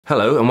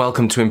Hello and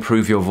welcome to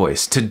Improve Your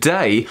Voice.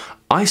 Today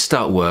I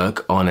start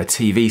work on a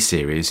TV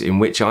series in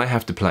which I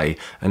have to play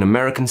an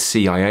American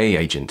CIA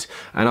agent,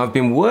 and I've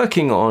been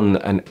working on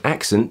an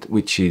accent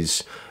which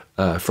is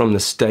from the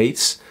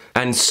States,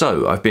 and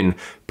so I've been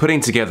putting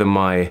together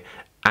my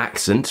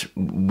accent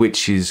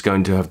which is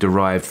going to have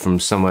derived from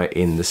somewhere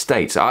in the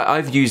States.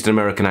 I've used an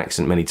American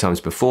accent many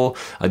times before.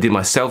 I did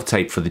my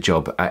self-tape for the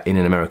job in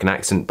an American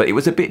accent, but it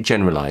was a bit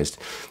generalized,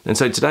 and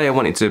so today I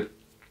wanted to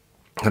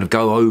kind of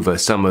go over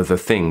some of the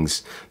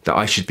things that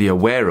I should be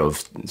aware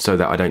of so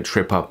that I don't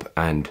trip up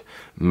and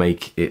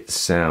make it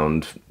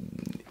sound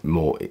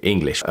more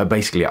English.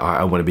 Basically,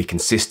 I want to be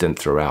consistent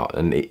throughout,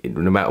 and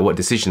no matter what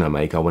decision I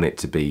make, I want it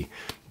to be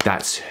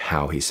that's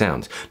how he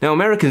sounds. Now,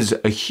 America's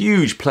a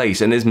huge place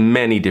and there's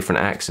many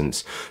different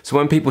accents. So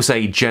when people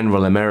say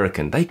general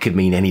American, they could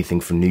mean anything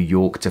from New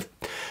York to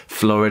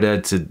Florida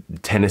to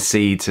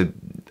Tennessee to,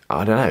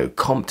 I don't know,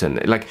 Compton.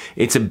 Like,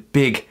 it's a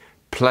big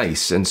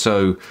place, and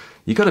so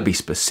you got to be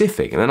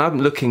specific. And then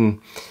I'm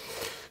looking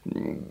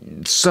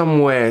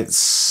somewhere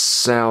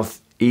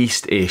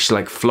southeast-ish,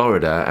 like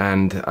Florida,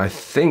 and I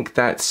think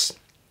that's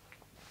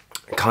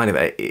kind of,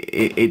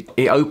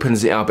 it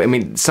opens it up. I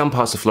mean, some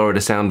parts of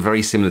Florida sound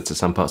very similar to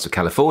some parts of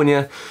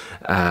California,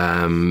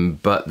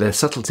 but the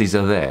subtleties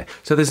are there.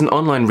 So there's an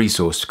online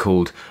resource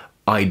called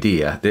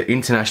IDEA, the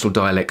International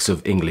Dialects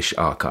of English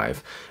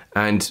Archive.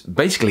 And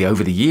basically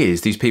over the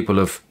years, these people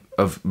have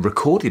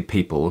recorded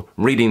people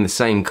reading the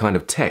same kind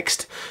of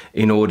text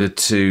in order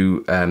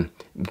to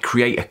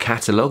create a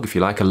catalogue, if you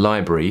like, a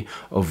library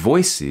of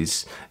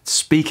voices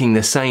speaking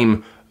the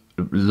same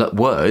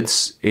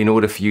words in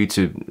order for you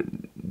to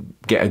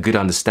get a good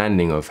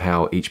understanding of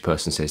how each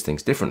person says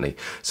things differently.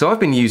 So I've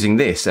been using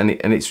this, and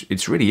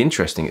it's really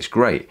interesting. It's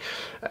great.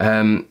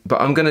 But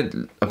I've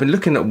been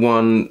looking at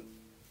one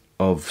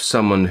of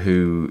someone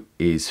who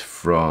is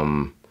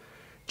from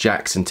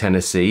Jackson,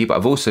 Tennessee, but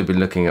I've also been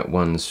looking at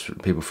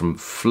people from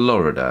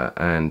Florida,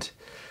 and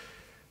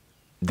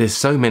there's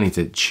so many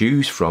to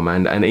choose from,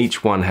 and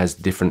each one has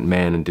different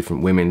men and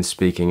different women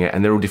speaking it,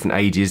 and they're all different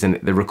ages, and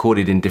they're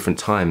recorded in different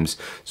times.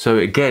 So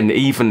again,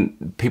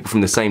 even people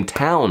from the same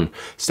town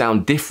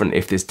sound different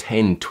if there's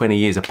 10, 20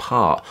 years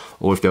apart,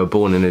 or if they were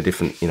born in a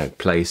different,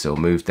 place or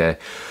moved there.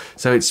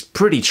 So it's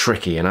pretty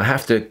tricky, and I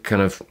have to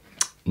kind of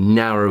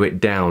narrow it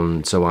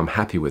down so I'm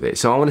happy with it.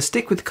 So I want to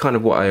stick with kind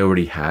of what I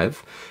already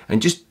have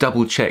and just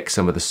double check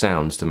some of the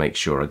sounds to make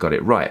sure I got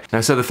it right.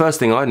 Now, so the first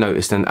thing I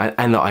noticed, and that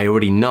I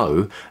already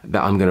know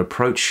that I'm going to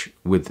approach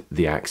with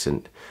the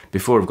accent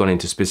before I've gone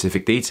into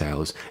specific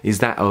details, is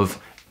that of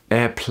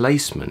air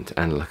placement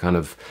and kind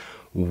of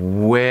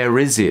where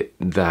is it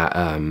that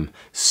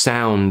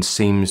sound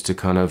seems to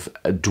kind of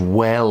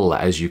dwell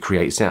as you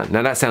create sound.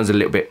 Now that sounds a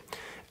little bit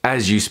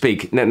as you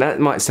speak. Now that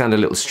might sound a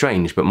little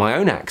strange, but my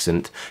own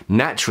accent,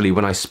 naturally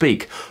when I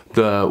speak,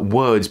 the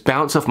words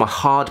bounce off my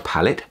hard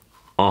palate,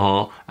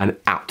 and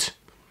out.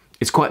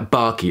 It's quite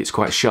barky, it's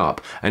quite sharp.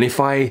 And if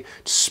I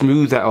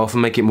smooth that off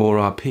and make it more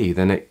RP,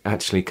 then it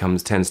actually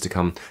tends to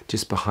come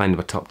just behind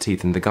my top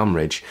teeth and the gum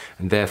ridge,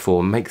 and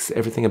therefore makes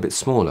everything a bit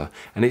smaller.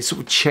 And it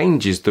sort of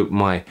changes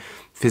my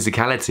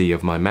physicality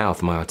of my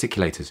mouth, my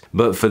articulators.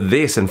 But for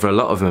this and for a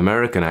lot of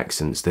American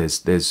accents,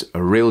 there's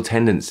a real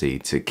tendency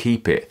to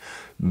keep it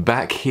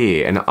back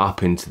here and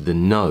up into the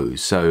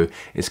nose. So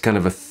it's kind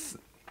of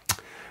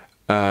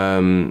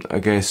I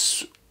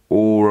guess,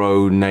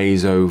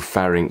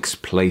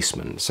 oronasopharynx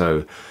placement.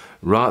 So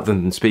rather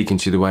than speaking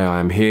to you the way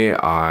I am here,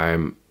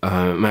 I'm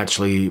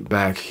actually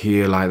back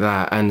here like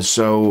that. And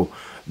so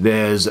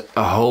there's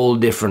a whole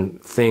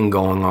different thing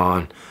going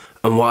on.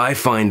 And what I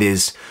find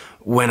is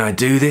when I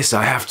do this,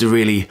 I have to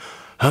really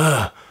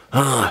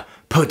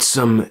put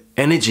some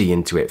energy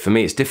into it. For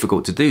me, it's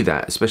difficult to do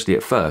that, especially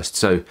at first.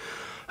 So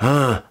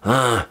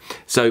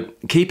so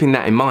keeping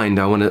that in mind,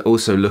 I want to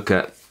also look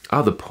at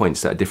other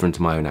points that are different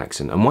to my own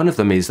accent. And one of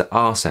them is the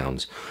R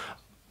sounds.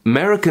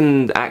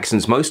 American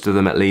accents, most of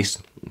them at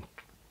least,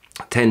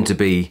 tend to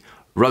be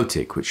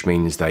rhotic, which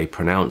means they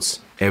pronounce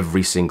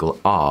every single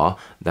R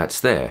that's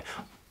there.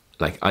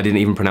 Like, I didn't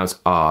even pronounce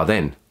R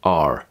then.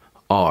 R,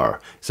 R.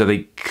 So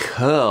they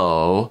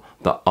curl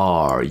the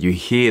R. You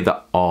hear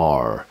the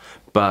R.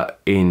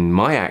 But in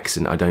my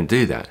accent, I don't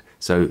do that.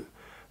 So,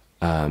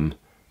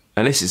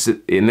 unless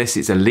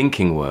it's a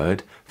linking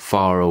word,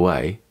 far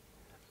away,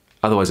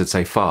 otherwise I'd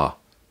say far,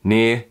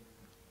 near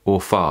or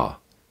far,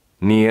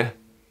 near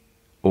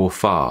or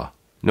far,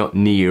 not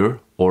near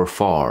or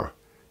far.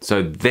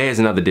 So there's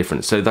another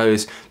difference. So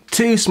those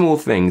two small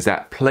things,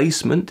 that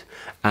placement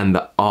and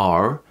the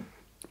R,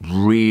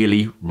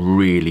 really,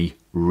 really,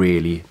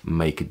 really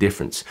make a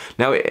difference.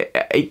 Now,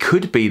 it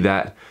could be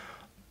that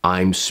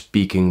I'm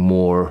speaking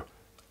more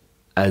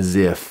as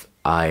if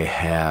I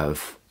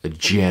have a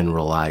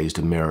generalized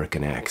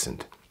American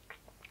accent.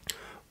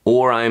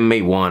 Or I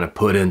may want to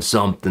put in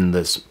something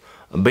that's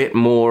a bit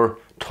more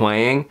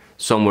twang,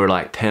 somewhere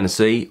like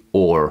Tennessee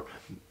or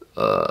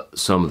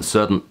some of the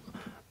southern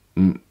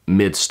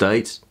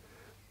mid-states.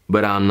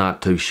 But I'm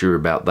not too sure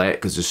about that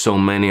because there's so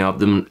many of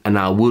them, and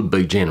I would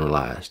be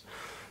generalized.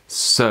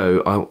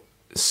 So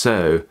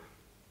So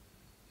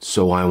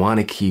I want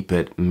to keep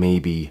it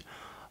maybe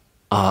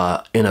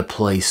in a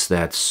place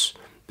that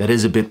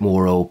is a bit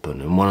more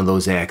open, and one of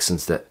those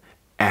accents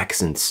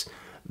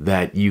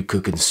that you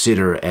could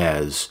consider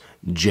as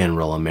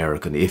general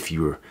American if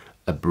you're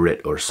a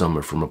Brit or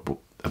somewhere from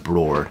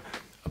abroad.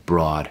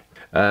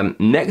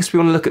 Next, we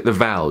want to look at the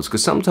vowels,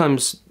 because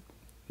sometimes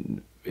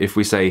if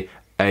we say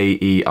A,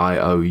 E, I,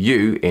 O,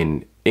 U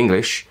in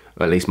English,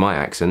 or at least my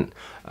accent,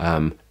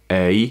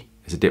 A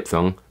is a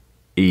diphthong,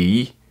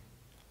 E,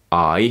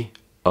 I,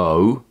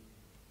 O,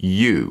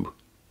 U.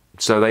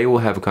 So they all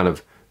have a kind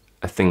of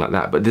a thing like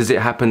that. But does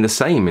it happen the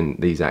same in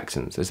these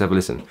accents? Let's have a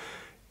listen.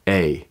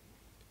 A,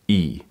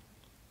 E,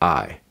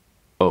 I,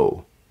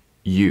 O,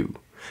 U.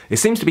 It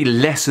seems to be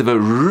less of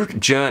a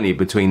journey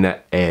between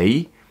that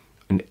A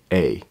and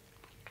A.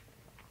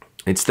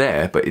 It's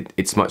there, but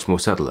it's much more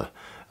subtler.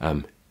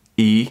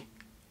 E,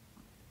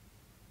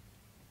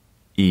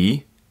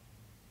 E,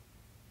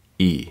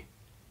 E,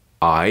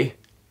 I,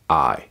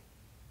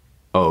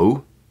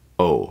 O,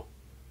 O,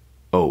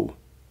 O,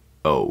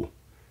 O,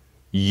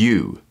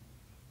 U,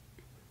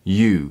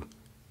 U,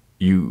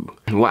 U.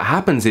 And what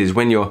happens is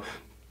when you're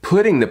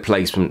putting the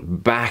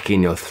placement back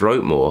in your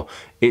throat more,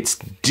 it's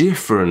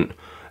different.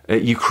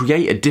 You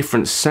create a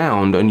different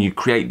sound, and you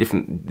create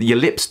different, your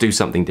lips do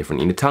something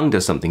different, and your tongue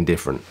does something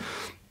different.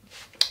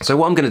 So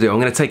what I'm going to do, I'm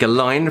going to take a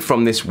line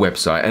from this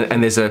website,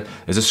 and there's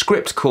a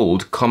script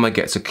called Comma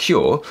Gets a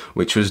Cure,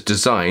 which was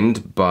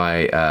designed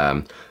by,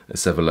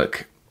 let's have a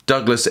look,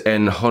 Douglas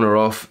N.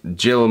 Honoroff,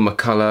 Jill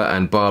McCullough,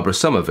 and Barbara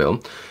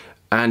Somerville.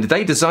 And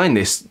they designed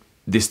this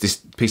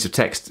piece of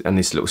text and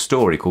this little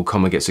story called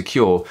Comma Gets a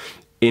Cure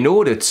in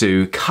order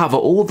to cover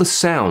all the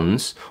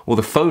sounds, or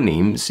the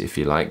phonemes, if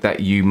you like,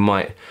 that you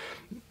might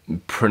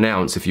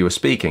pronounce if you were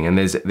speaking. And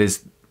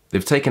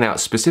they've taken out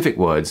specific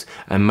words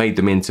and made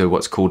them into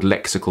what's called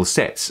lexical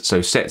sets,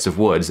 so sets of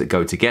words that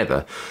go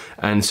together.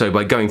 And so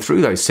by going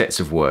through those sets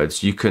of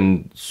words, you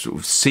can sort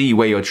of see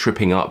where you're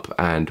tripping up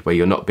and where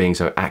you're not being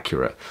so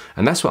accurate.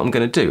 And that's what I'm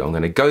going to do. I'm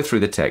going to go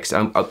through the text.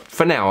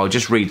 For now, I'll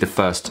just read the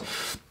first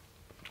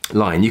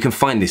line. You can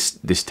find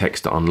this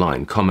text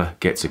online, Comma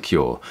Gets a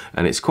Cure,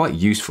 and it's quite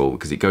useful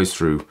because it goes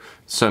through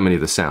so many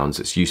of the sounds.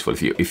 It's useful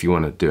if you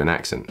want to do an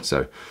accent.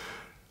 So,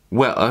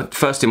 well,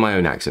 first in my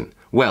own accent.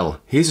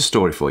 Well, here's a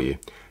story for you.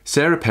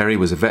 Sarah Perry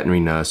was a veterinary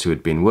nurse who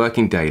had been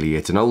working daily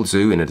at an old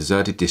zoo in a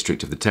deserted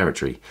district of the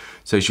Territory.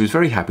 So she was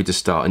very happy to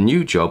start a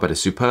new job at a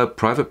superb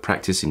private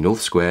practice in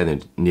North Square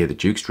near the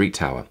Duke Street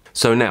Tower.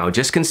 So now,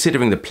 just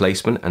considering the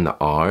placement and the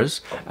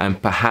R's,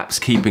 and perhaps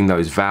keeping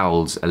those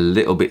vowels a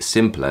little bit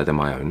simpler than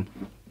my own,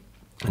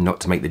 and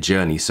not to make the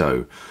journey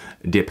so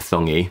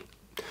diphthongy,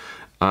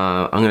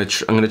 I'm going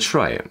to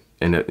try it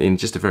in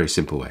just a very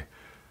simple way.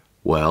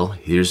 Well,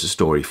 here's the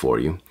story for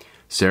you.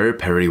 Sarah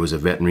Perry was a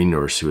veterinary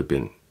nurse who had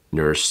been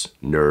nurse.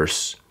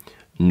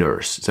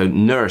 So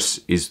nurse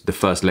is the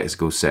first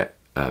lexical set,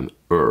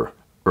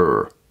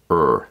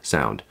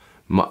 sound.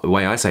 The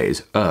way I say it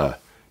is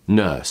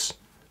nurse,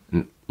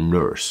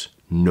 nurse,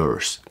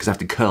 because I have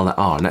to curl that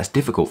R, and that's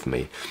difficult for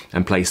me,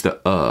 and place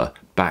the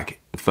back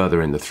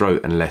further in the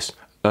throat and less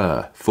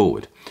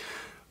forward.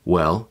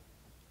 Well,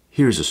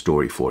 here's a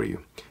story for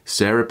you.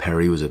 Sarah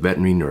Perry was a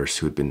veterinary nurse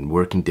who had been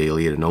working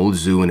daily at an old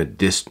zoo in a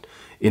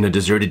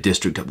deserted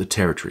district of the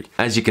Territory.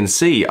 As you can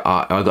see,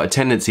 I've got a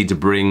tendency to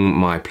bring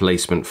my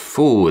placement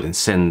forward and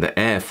send the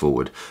air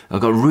forward. I've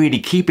got to really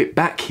keep it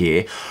back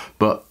here,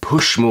 but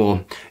push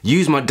more,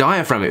 use my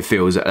diaphragm, it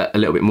feels, a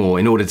little bit more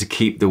in order to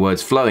keep the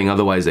words flowing,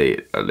 otherwise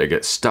they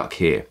get stuck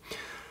here.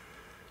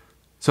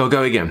 So I'll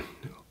go again.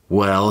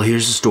 Well,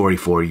 here's the story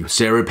for you.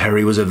 Sarah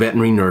Perry was a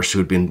veterinary nurse who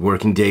had been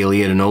working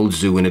daily at an old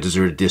zoo in a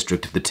deserted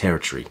district of the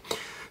Territory.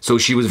 So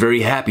she was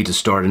very happy to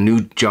start a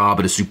new job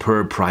at a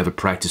superb private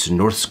practice in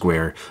North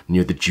Square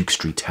near the Duke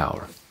Street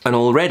Tower. And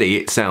already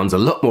it sounds a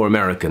lot more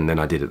American than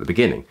I did at the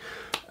beginning.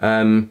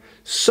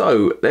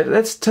 So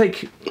let's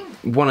take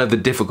one of the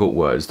difficult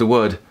words, the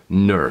word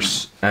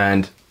nurse,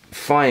 and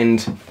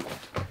find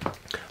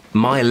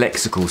my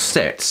lexical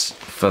sets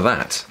for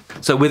that.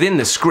 So within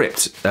the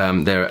script,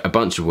 there are a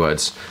bunch of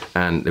words,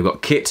 and they've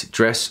got kit,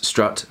 dress,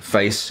 strut,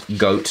 face,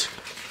 goat,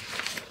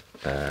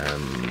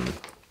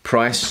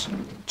 price,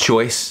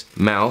 choice,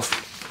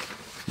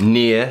 mouth,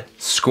 near,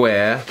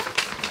 square,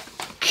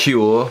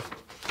 cure,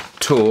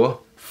 tour,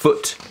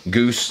 foot,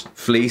 goose,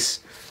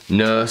 fleece,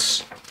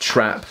 nurse,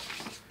 trap,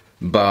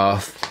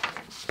 bath,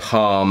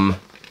 palm,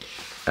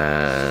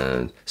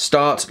 and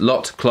start,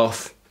 lot,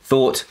 cloth,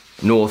 thought,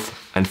 north,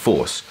 and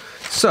force.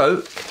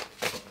 So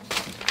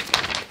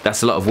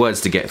that's a lot of words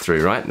to get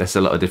through, right? That's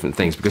a lot of different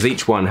things, because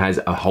each one has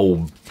a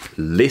whole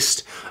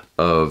list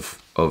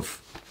of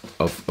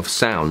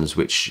sounds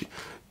which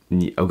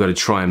I've got to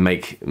try and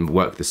make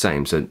work the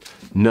same. So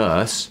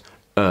nurse,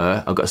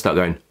 I've got to start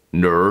going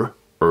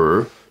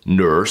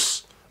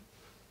nurse,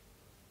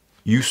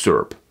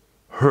 usurp,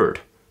 hurt,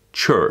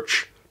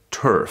 church,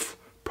 turf,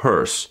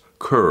 purse,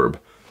 curb,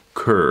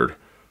 curd,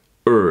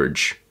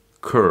 urge,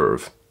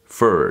 curve,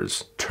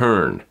 furs,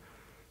 turn,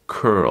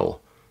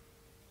 curl,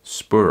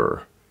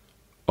 spur,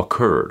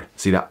 occurred.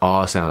 See that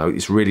R sound?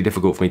 It's really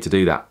difficult for me to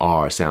do that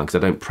R sound because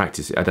I don't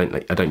practice it. I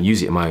don't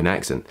use it in my own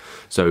accent.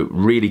 So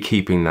really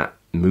keeping that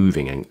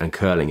moving and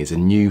curling is a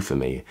new for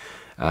me.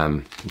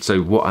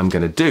 So what I'm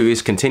going to do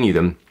is continue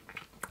them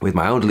with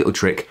my old little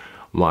trick,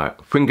 my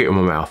finger in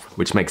my mouth,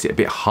 which makes it a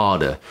bit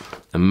harder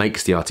and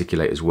makes the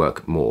articulators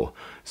work more.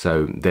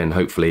 So then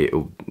hopefully it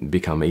will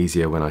become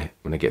easier when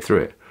I get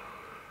through it.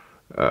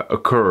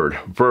 Occurred,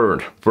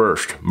 burned,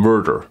 burst,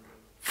 murder,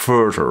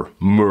 further,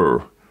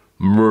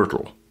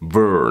 myrtle,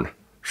 burn,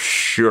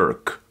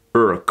 shirk,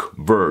 irk,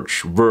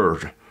 birch,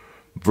 bird,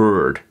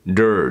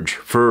 dirge,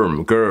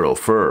 firm, girl,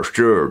 first,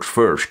 dirge,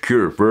 first,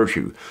 cure,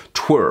 virtue,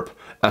 twerp,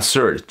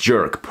 assert,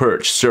 jerk,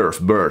 perch, surf,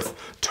 birth,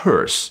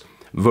 terse,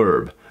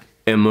 verb,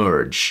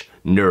 emerge,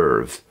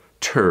 nerve,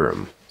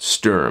 term,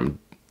 sturm,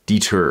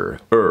 deter,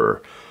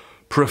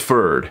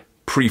 preferred,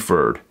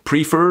 preferred,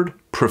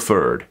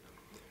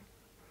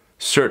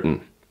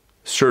 certain,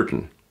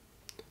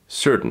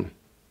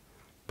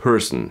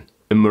 person,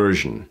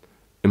 immersion,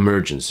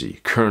 emergency,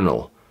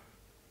 kernel,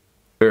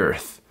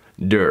 earth,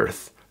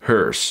 dearth,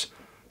 hearse,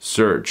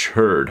 search,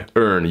 herd,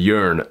 earn,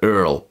 yearn,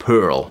 earl,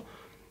 pearl,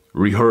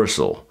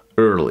 rehearsal,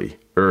 early,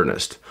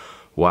 earnest.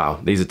 Wow,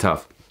 these are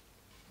tough.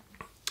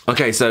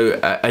 Okay, so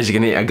as you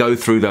can hear, I go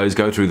through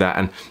that,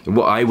 and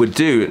what I would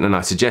do, and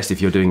I suggest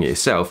if you're doing it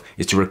yourself,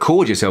 is to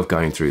record yourself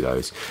going through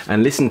those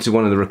and listen to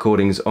one of the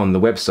recordings on the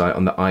website,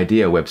 on the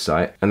IDEA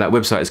website, and that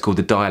website is called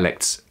the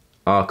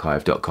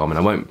dialectsarchive.com, and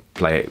I won't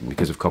play it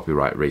because of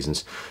copyright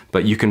reasons,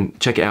 but you can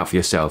check it out for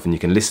yourself and you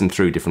can listen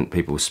through different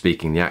people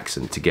speaking the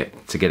accent to get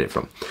it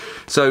from.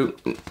 So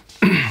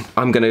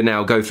I'm going to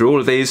now go through all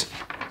of these.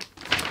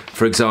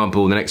 For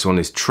example, the next one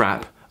is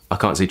trap. I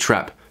can't say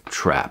trap,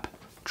 trap,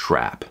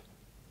 trap.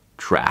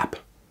 Trap,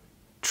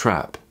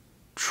 trap,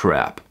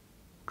 trap,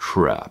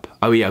 trap.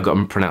 Oh yeah, I've got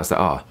to pronounce that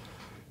R.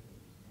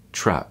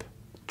 Trap,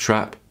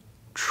 trap,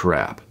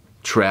 trap,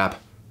 trap,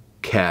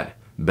 cat,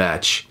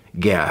 batch,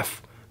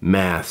 gaff,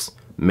 maths,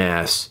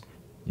 mass,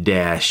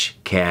 dash,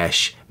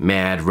 cash,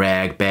 mad,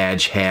 rag,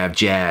 badge, have,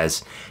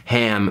 jazz,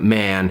 ham,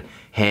 man,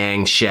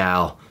 hang,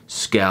 shall,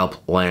 scalp,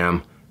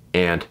 lamb,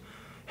 and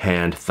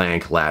hand,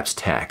 thank, lapse,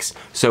 tax.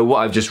 So what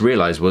I've just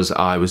realized was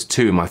I was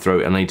too in my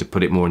throat and I need to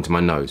put it more into my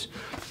nose.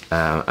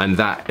 And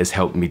that has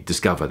helped me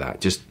discover that,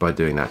 just by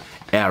doing that.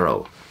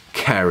 Arrow,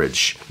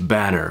 carriage,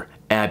 banner,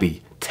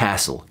 abbey,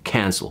 tassel,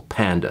 cancel,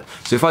 panda.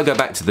 So if I go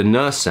back to the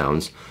nurse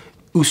sounds,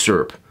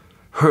 usurp,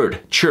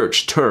 herd,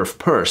 church, turf,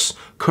 purse,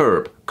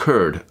 curb,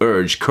 curd,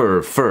 urge,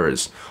 curve,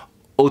 furs.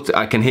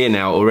 I can hear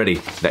now already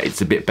that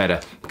it's a bit better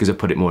because I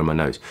put it more in my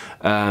nose.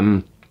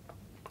 And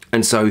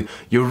so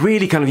you're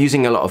really kind of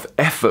using a lot of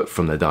effort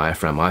from the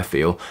diaphragm, I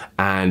feel,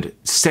 and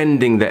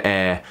sending the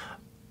air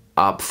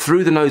up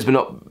through the nose, but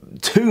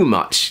not too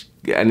much,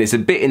 and it's a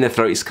bit in the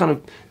throat. It's kind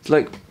of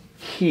like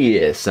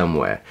here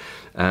somewhere,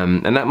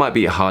 and that might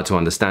be hard to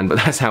understand, but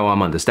that's how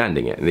I'm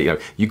understanding it. You know,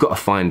 you've got to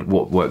find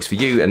what works for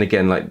you, and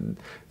again, like,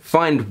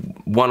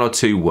 find one or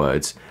two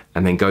words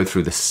and then go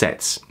through the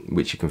sets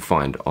which you can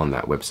find on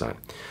that website.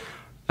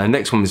 And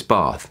next one is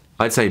bath.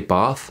 I'd say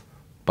bath,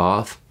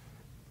 bath,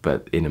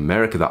 but in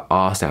America the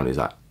R sound is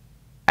like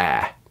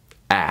ah,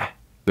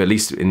 but at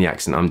least in the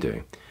accent I'm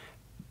doing.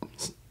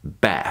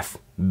 Bath,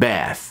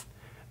 bath,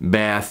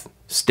 bath,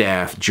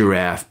 staff,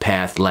 giraffe,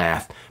 path,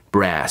 laugh,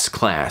 brass,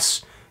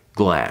 class,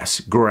 glass,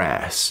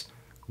 grass,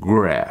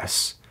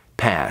 grass,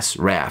 pass,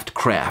 raft,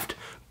 craft,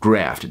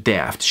 graft,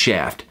 daft,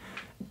 shaft,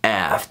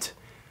 aft,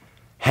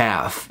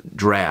 half,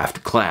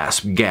 draft,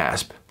 clasp,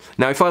 gasp.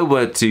 Now if I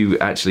were to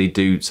actually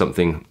do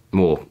something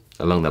more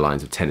along the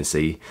lines of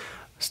Tennessee,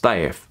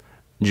 staff,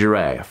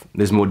 giraffe,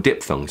 there's more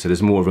diphthong, so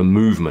there's more of a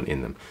movement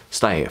in them.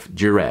 Staff,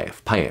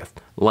 giraffe, path,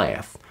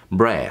 laugh,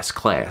 brass,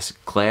 class,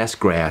 class,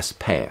 grass,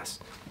 pass.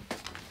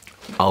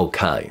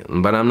 Okay,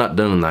 but I'm not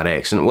doing that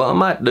accent. Well, I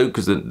might do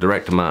because the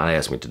director might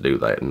ask me to do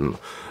that, and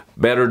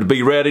better to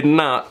be ready than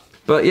not.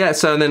 But yeah,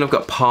 so then I've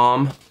got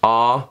palm,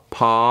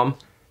 palm,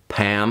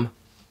 pam,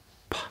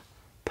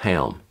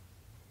 palm,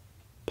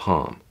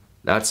 palm.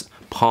 That's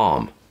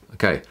palm.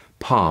 Okay,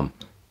 palm,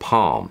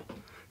 palm.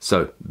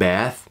 So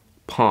bath,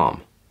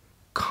 palm,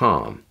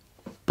 calm,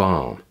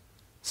 balm,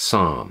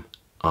 psalm,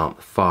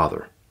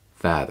 father,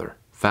 father,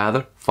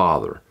 father,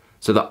 father.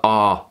 So the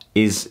ah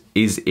is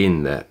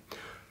in there.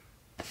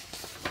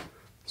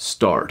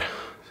 Start,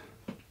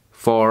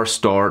 far,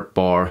 start,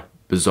 bar,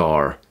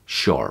 bizarre,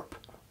 sharp,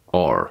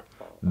 or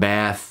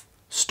bath,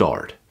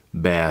 start,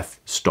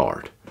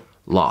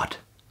 lot,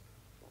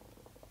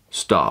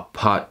 stop,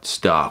 pot,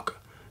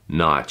 stock,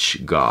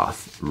 notch,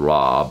 goth,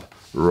 rob,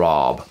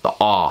 the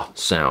ah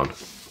sound,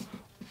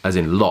 as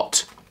in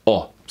lot,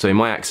 oh. So in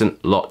my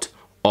accent, lot,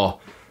 oh,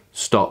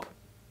 stop,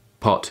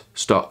 pot,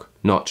 stock,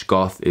 notch,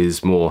 goth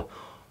is more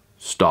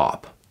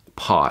stop,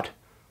 pot,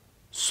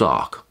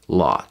 sock,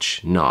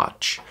 lotch,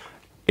 notch.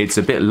 It's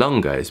a bit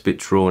longer, it's a bit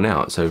drawn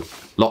out, so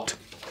lot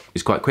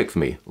is quite quick for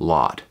me.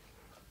 Lot,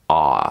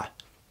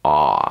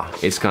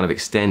 it's kind of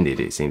extended,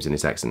 it seems, in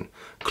this accent.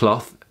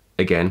 Cloth,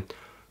 again,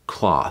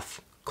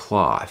 cloth,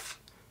 cloth,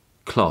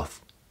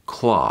 cloth,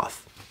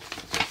 cloth.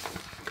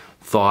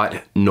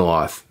 thought,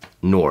 north,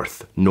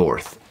 north,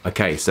 north.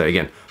 Okay, so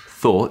again,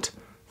 thought,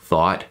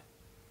 thought,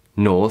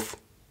 north,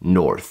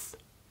 north.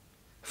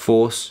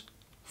 Force,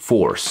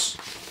 force.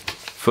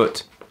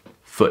 Foot,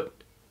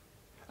 foot.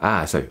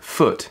 So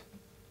foot,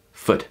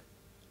 foot,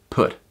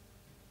 put,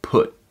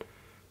 put,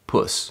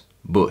 puss,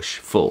 bush,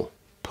 full,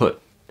 put,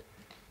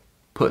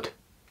 put,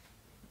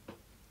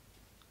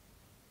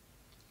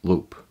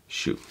 loop,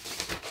 shoot.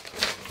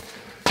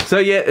 So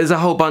yeah, there's a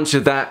whole bunch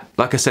of that.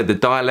 Like I said, the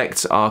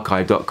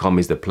dialectsarchive.com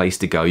is the place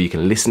to go. You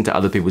can listen to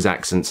other people's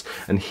accents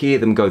and hear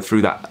them go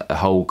through that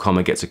whole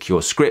comma gets a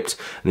cure script.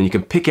 And then you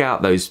can pick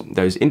out those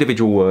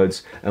individual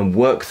words and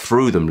work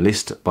through them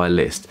list by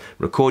list.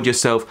 Record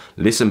yourself,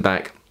 listen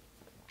back.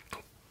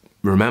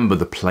 Remember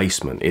the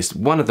placement. It's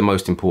one of the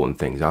most important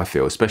things, I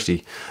feel,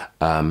 especially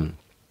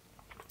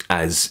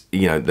as,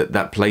 you know,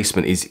 that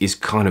placement is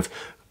kind of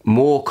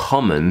more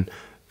common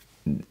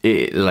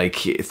like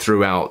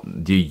throughout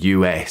the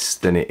US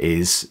than it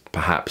is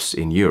perhaps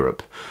in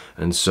Europe.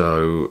 And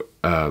so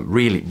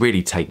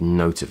really take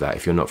note of that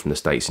if you're not from the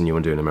States and you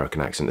want to do an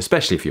American accent,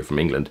 especially if you're from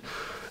England,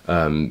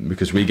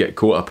 because we get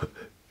caught up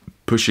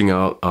pushing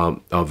our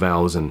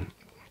vowels and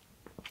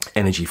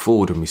energy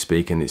forward when we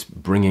speak, and it's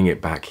bringing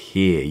it back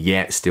here,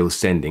 yet still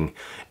sending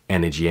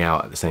energy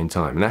out at the same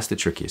time. And that's the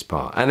trickiest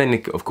part. And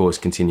then, of course,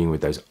 continuing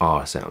with those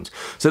R sounds.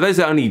 So those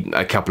are only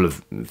a couple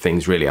of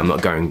things, really. I'm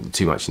not going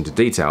too much into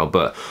detail,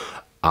 but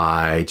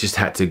I just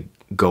had to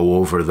go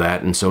over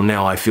that. And so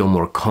now I feel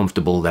more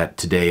comfortable that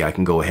today I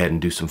can go ahead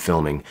and do some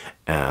filming,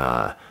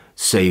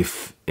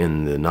 safe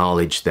in the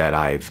knowledge that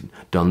I've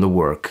done the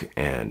work,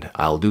 and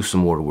I'll do some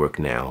more work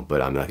now,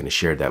 but I'm not going to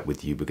share that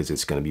with you because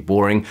it's going to be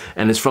boring,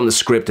 and it's from the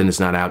script and it's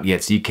not out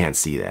yet, so you can't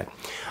see that.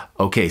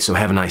 Okay, so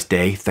have a nice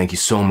day. Thank you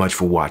so much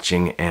for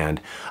watching,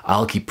 and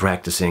I'll keep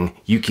practicing.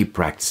 You keep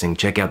practicing.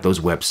 Check out those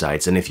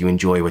websites, and if you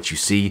enjoy what you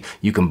see,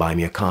 you can buy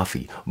me a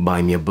coffee,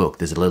 buy me a book.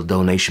 There's a little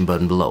donation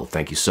button below.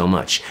 Thank you so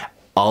much.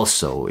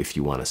 Also, if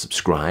you want to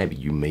subscribe,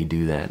 you may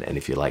do that. And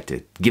if you'd like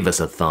to give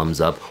us a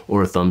thumbs up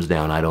or a thumbs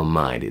down, I don't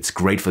mind. It's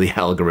great for the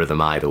algorithm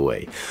either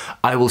way.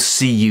 I will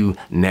see you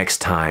next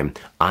time.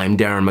 I'm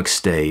Darren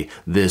McStay.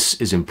 This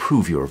is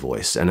Improve Your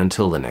Voice. And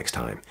until the next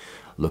time,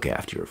 look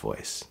after your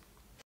voice.